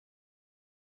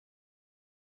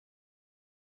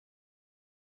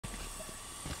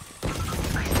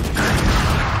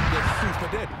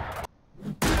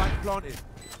planted.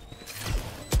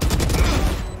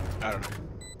 I don't know.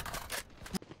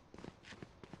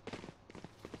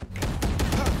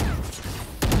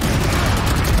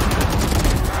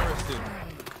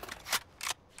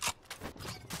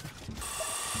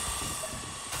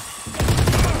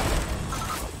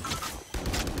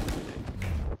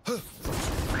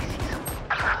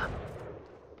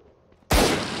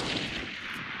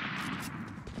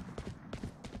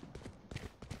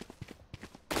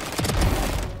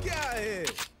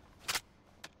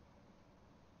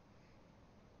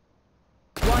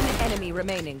 One enemy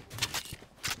remaining.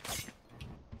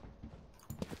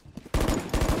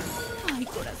 Ay,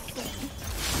 corazón.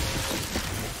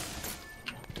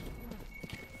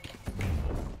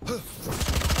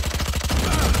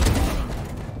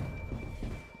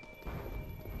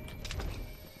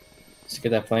 Let's get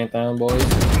that plant down, boys.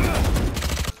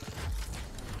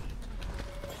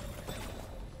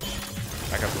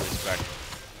 Back up, please. Back.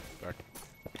 Back.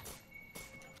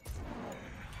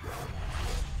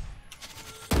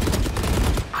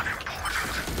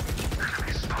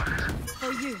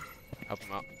 For you. Help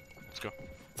him out. Let's go.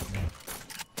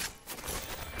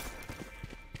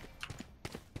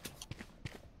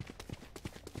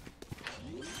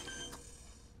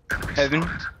 Heaven.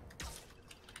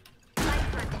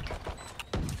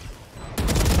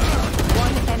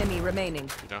 One enemy remaining.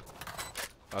 You know.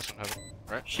 Last one, heaven.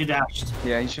 Right? She dashed.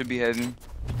 Yeah, he should be heaven.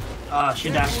 She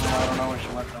dashed now. I don't know where she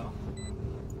went though.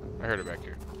 I heard her back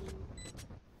here.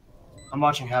 I'm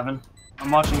watching heaven.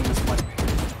 I'm watching this one.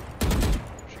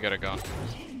 She got a gun.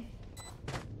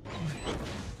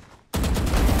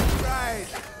 Right.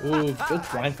 Ooh, good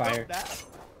blind fire.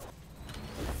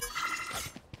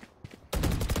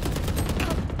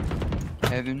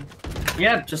 Heaven.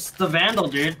 Yeah, just the Vandal,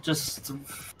 dude. Just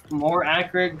more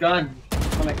accurate gun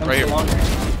when it comes Right to here. long range.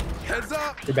 Heads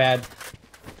up. You're bad.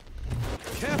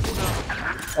 Careful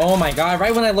now. Oh my god,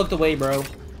 right when I looked away, bro.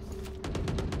 Spike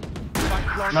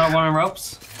planted. Not one in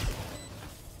ropes.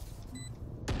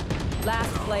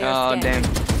 Last player Oh,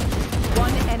 standing. damn.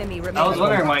 One enemy remaining. I was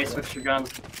wondering why you switched your gun.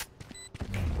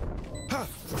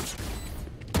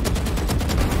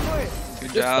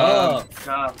 Good Good job. stuff.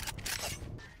 God.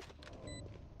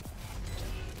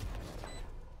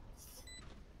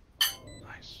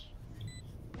 Nice.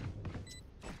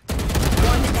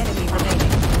 One enemy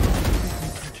remaining.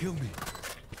 Kill me.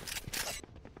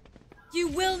 You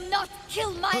will not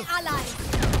kill my allies.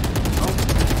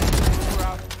 We're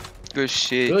out. Good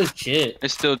shit. Good shit.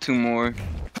 There's still two more.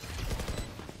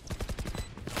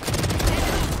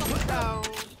 Put down.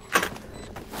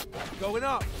 Going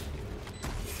up.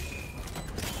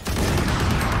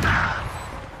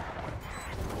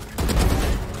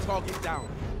 Target down.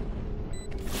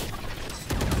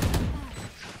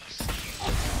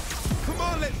 Come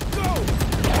on, let's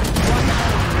go.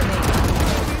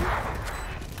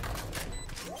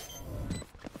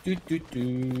 Do, do,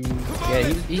 do.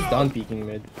 Yeah, he's done peeking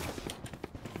mid.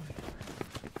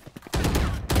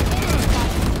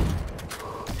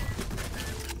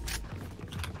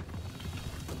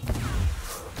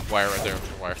 Wire right there.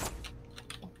 Wire.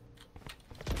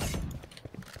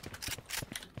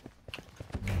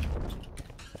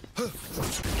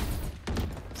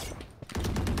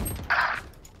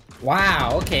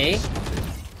 Wow, okay.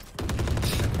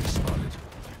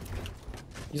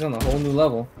 He's on a whole new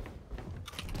level.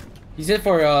 He's hit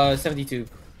for 72.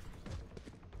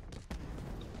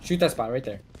 Shoot that spot right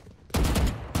there.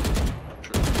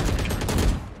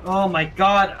 Oh my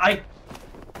god,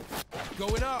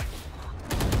 Going up.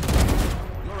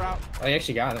 You're out. Oh, he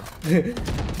actually got him.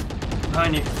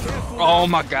 behind you. Careful. Oh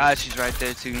my god, she's right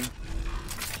there too.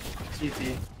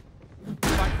 CT.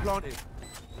 Spike planted.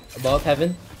 Above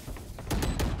heaven.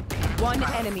 One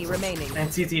enemy remaining. And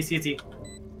CT.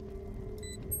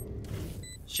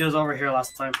 She was over here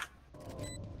last time.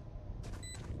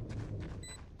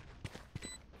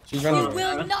 She's You running.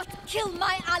 will not kill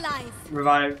my allies.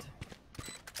 Revived.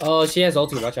 Oh, she has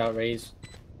ulti. Watch out, Raze.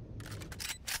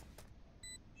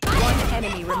 One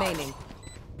enemy remaining.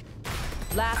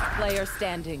 Last player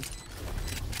standing.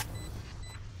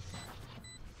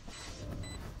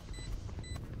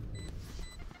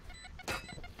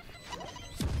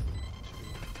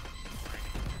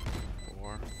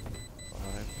 Four,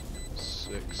 5,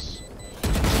 6.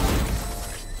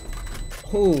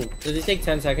 Ooh, does it take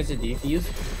 10 seconds to defuse?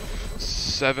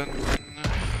 7. 7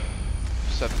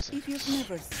 If seconds. you've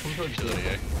never seen Utility,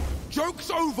 eh? Joke's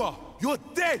over. You're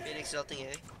dead. Phoenix ulting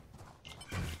A.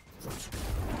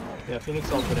 Yeah,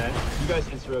 Phoenix ulted A. You guys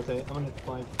insta rotate. I'm gonna hit the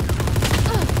flank.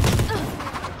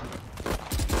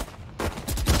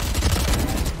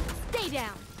 Stay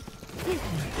down. Healing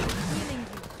you.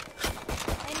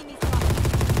 Enemy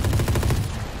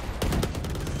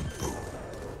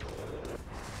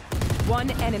One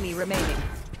enemy remaining.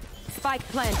 Spike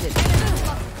planted.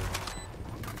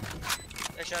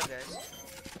 Nice shot, guys.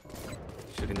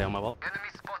 Shooting down my wall.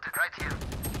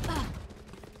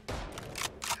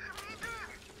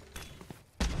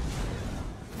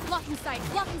 Blocking sight.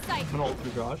 Blocking sight. I'm gonna ult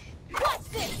through Josh. What's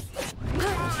this?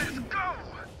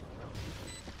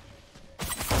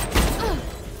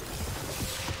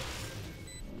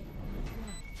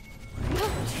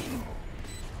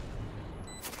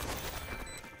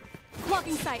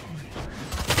 Blocking sight.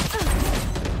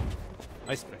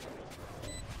 Nice spray.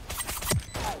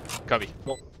 Cubby.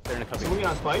 Well, they're in a cubby. Moving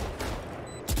on spike.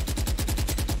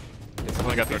 I've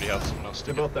only got 30 health. Someone else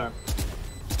They're take it. both there.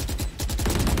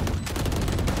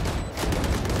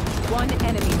 One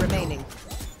enemy remaining.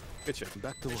 Good shit.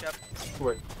 Back to Nice work. shot.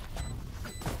 Word.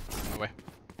 Away.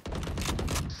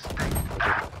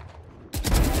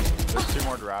 There's 2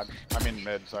 more garage. I mean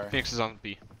mid, sorry. Phoenix is on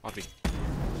B. On B.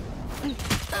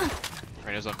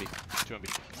 Reyna's on B. 2 on B.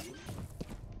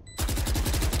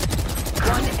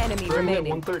 One enemy We're in mid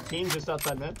remaining. 113 just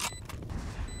outside mid.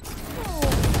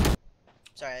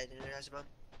 Sorry, I didn't realize about.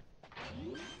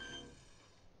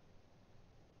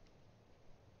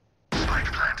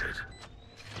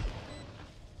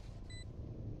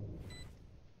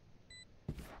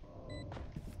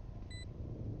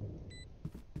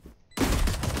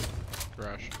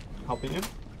 Garage. Helping you.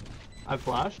 I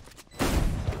flash.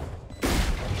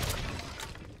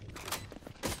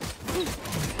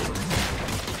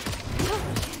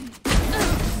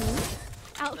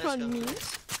 Outrun me.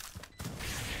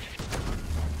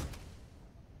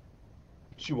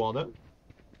 She walled it.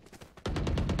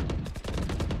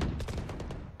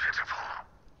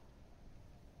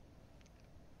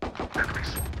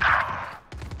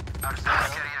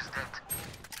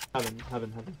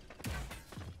 Heaven.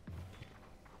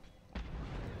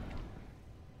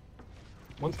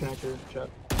 One's connector, chat.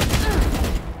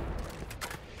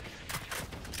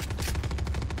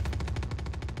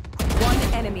 One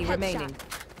enemy remaining.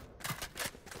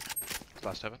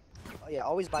 Last heaven. Oh, yeah,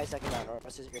 always buy second round or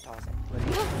else you're tossing.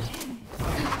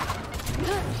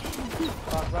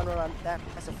 Run.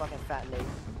 That's a fucking fat nade.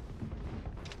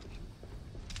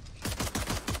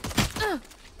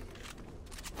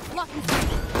 Blocking sight.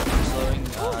 Slowing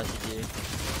CG.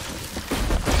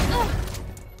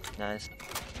 Nice.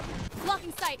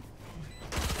 Blocking sight.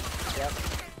 Yep.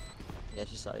 Yeah,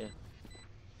 she saw you.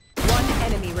 One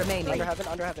enemy remaining.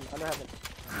 Under heaven.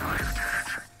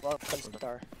 Well,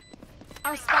 star.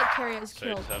 Our spike carrier is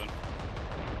killed. 7.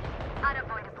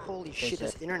 Holy shit,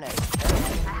 this internet.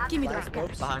 Give me Life that.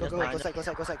 ropes. Behind us, Go behind side.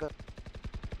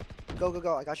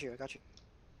 Go. I got you.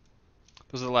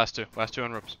 Those are the last 2. Last 2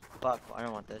 on ropes. Fuck, I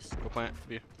don't want this. Go plant.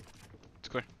 B. It's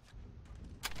clear.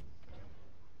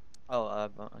 Oh,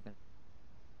 okay.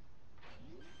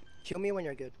 Kill me when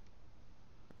you're good.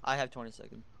 I have 20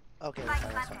 seconds. Okay, that's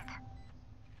fine.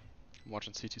 I'm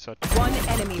watching CT side. One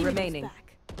enemy remaining.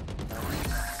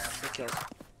 Good kill.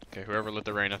 Okay, whoever lit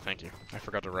the Reyna, thank you. I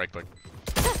forgot to right click.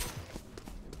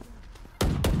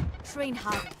 Train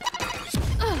hard.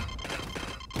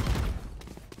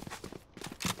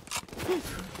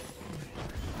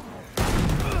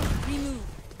 Remove.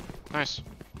 Nice.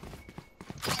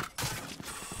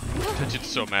 Tension's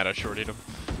so mad I shorted him.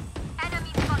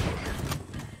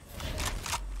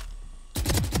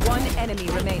 One enemy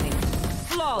remaining. Right,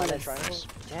 Flawless. triangle.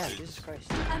 Damn, Jesus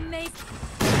Christ. Amazing.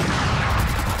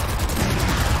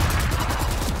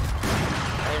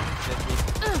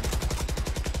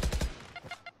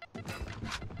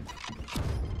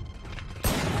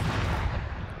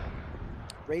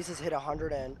 Raises hit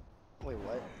 100 and... Wait,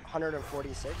 what?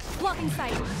 146? Blocking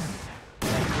sight.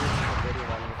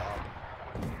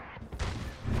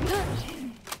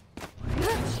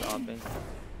 Stopping.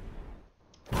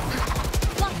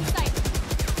 Blocking sight.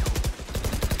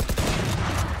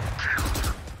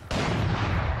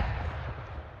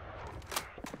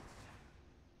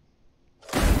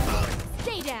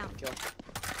 Stay down.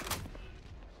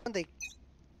 They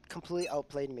completely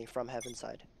outplayed me from heaven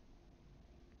side.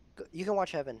 You can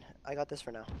watch heaven. I got this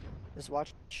for now. Just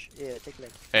watch. Yeah, take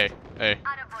lane. Hey.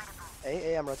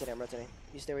 Hey, I'm rotating.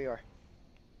 You stay where you are.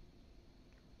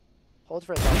 Hold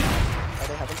for a second. Are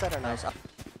they heaven side or not? Nice.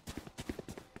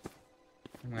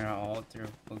 I'm gonna ult through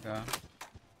Puka.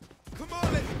 Come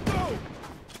on, let's go!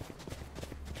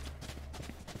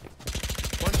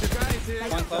 Bunch of guys here.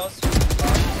 One close.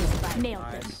 Nailed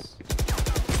them. Nice.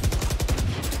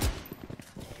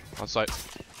 On site.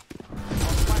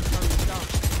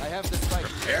 I have the spike.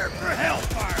 Prepare for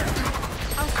hellfire!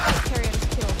 Our spike carrier is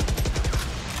killed.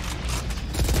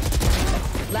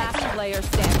 Last player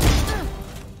standing.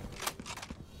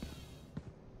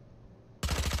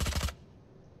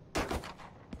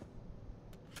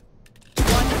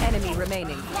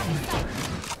 remaining.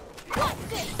 What's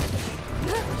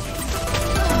this?